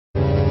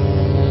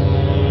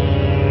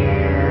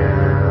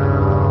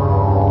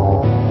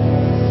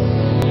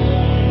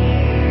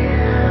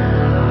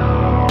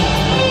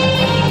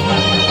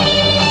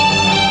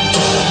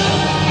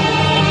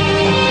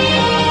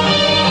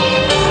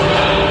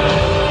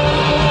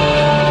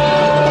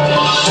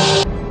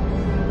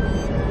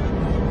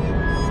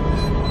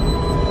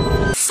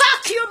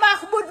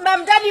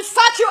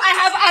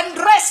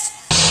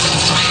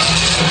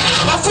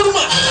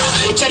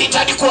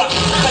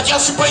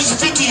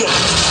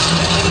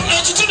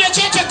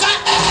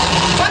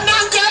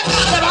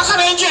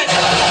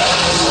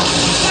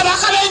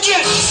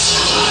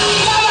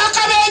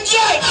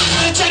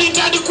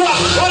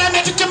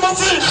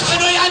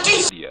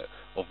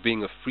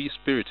being a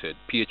free-spirited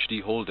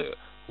PhD holder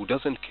who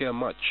doesn't care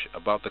much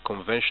about the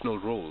conventional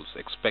roles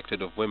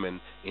expected of women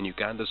in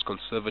Uganda's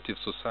conservative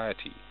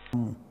society.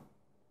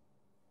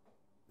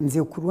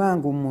 Nze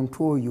kulwanga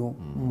omuntu oyo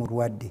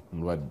mulwadde.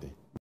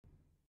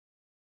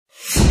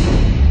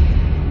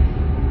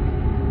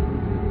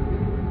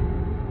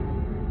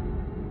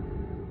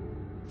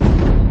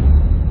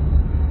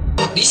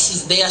 This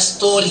is their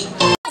story.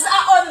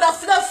 On the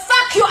floor,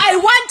 fuck you, I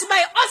want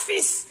my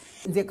office.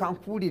 Nze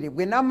kankulire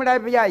bwe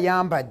namulabye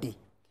ayambadde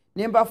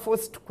nemba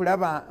forced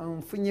kulaba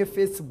mfunye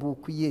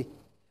Facebook ye.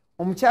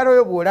 Omukyalo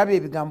oyo bw'olaba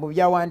ebigambo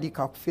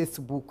byawandiika ku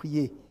Facebook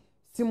ye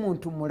si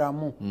muntu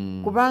mulamu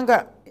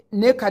kubanga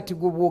ne kati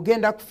gwe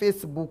bw'ogenda ku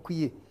Facebook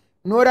ye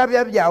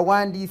n'olabya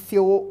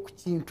byawandiisewo ku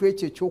kintu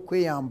ekyo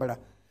ky'okweyambula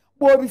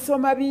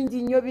bw'obisoma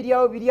bingi nnyo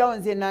biryawo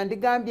nze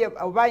nandigambye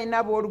oba ayina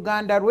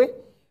abooluganda lwe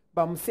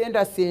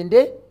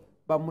bamusendasende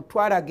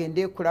bamutwala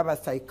agende kulaba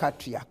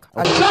psychiatric.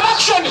 I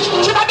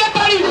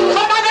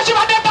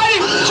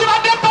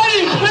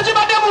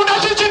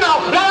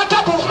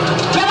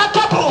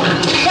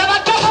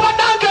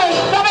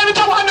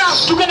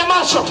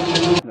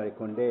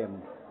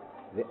condemn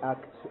the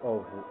act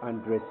of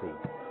undressing.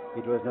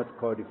 It was not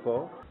called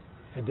for.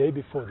 A day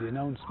before the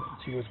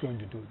announcement, she was going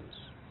to do this.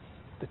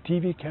 The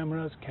TV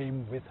cameras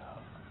came with her.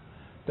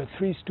 The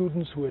 3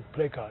 students who had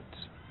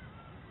placards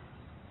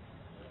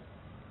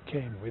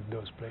came with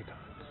those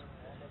placards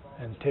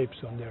and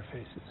tapes on their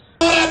faces.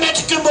 I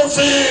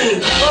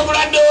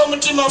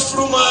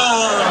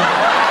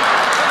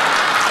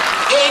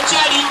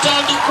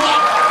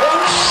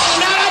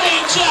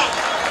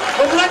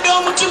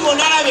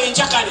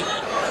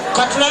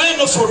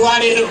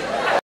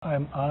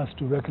am asked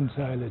to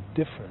reconcile a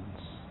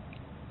difference,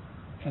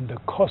 and the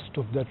cost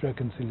of that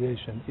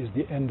reconciliation is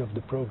the end of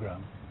the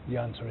program. The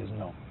answer is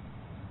no.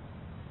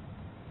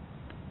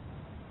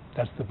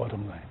 That's the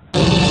bottom line.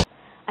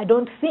 I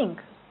don't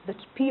think that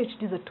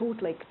PhDs are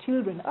taught like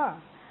children are.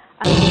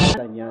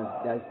 Stella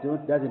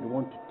Nyanzi doesn't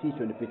want to teach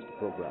on the PhD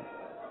program.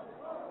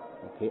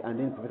 Okay, and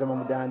then Professor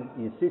Mamdani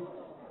insists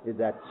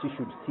that she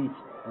should teach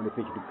on the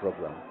PhD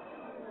program.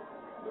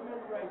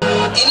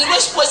 In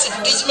response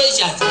to these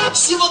measures,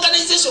 civil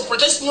organizations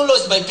protest new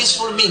laws by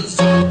peaceful means.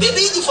 The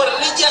need for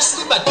religious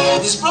liberty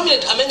is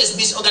prominent amongst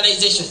these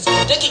organizations.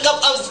 Taking up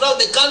arms throughout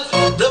the country,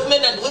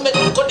 government and women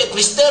called the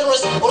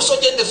Christianos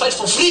also join the fight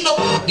for freedom.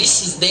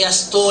 This is their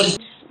story.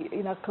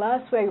 In a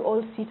class where you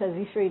all sit as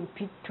if you're in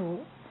P2,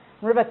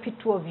 remember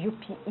P2 of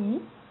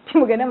UPE,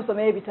 mugende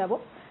musome ebitabo,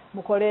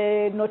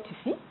 mukole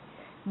notice,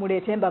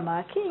 muletemba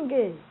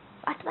marking.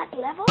 At that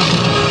level?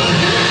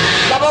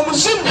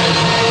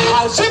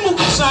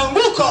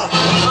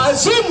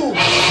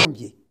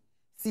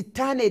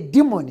 Sitane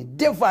demon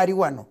devil ali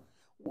wano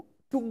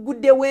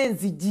tugudde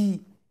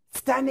wenzigi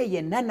sitane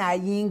yenna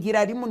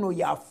nayingira limuno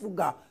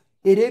yafuga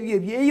era ebyo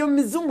byeyo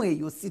mizumu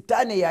eyo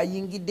sitane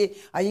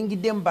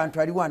ayingidde mu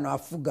bantu ali wano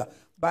afuga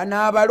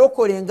bana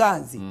abalokole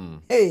nganzi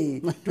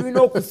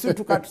tulina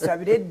okusituka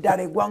tusabire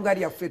eddala eggwanga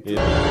lyaffe.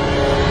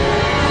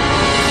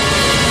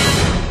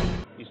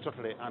 Is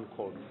totally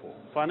uncalled for.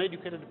 For an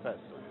educated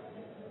person,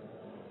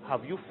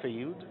 have you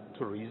failed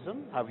to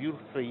reason? Have you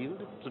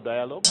failed to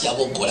dialogue?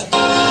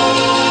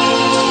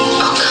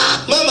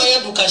 Mama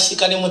yaduka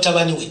shikane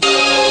mutabani we.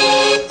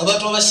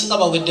 Abantu abasinga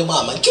bawedde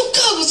mama.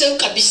 Kyokkabuze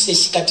nkabise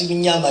shikatiri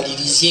nyama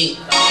lirize.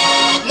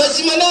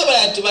 Mazima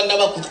n'abayati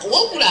bannabakulu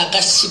wabula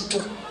agasitu.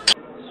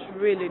 It's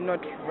really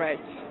not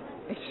right.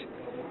 It's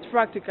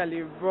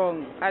practically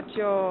wrong.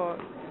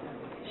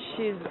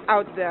 She's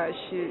out there,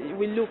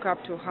 we look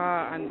up to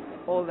her and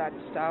all that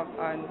stuff,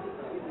 and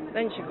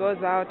then she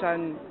goes out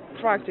and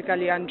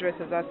practically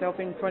undresses herself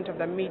in front of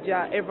the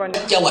media. Everyone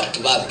it's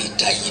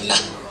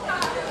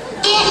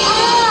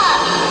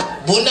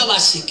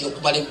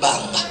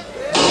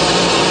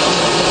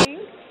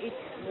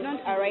not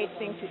a right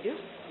thing to do,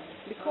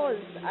 because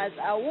as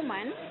a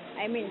woman,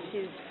 I mean,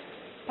 she's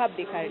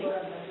publicly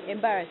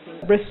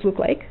embarrassing. Breasts look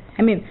like,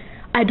 I mean,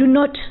 I do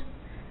not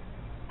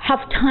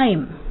have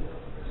time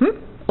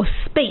or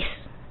space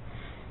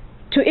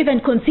to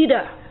even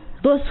consider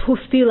those who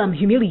feel I'm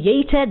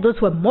humiliated, those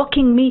who are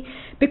mocking me,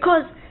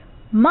 because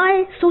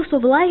my source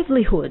of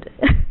livelihood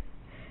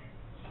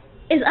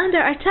is under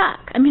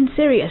attack. I mean,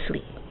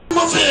 seriously.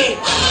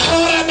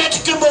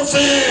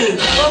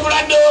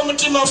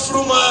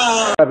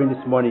 Having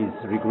this morning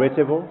is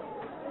regrettable,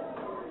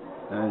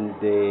 and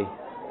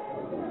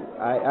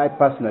I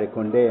personally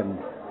condemn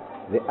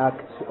the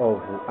act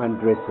of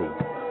undressing.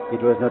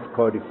 It was not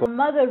called for.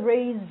 Mother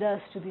raised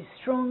us to be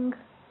strong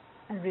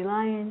and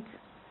reliant,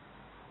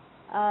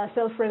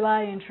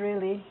 self-reliant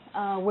really.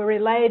 We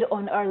relied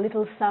on our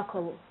little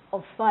circle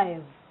of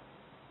 5.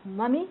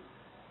 Mommy,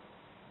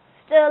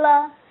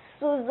 Stella,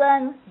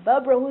 Susan,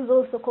 Barbara, who's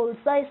also called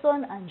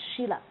Sison, and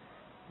Sheila.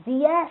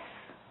 The S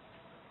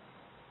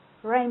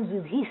rhymes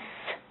with hiss.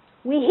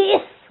 We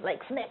hiss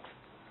like snakes.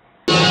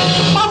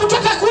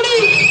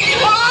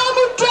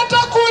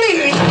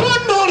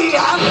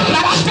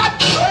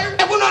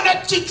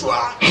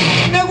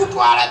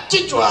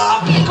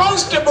 Chichwa,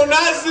 Constable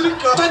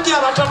Nazirika,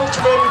 Tajara Tamu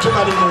to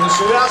Bali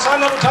Munsu,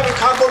 Asana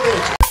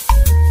Tabikago.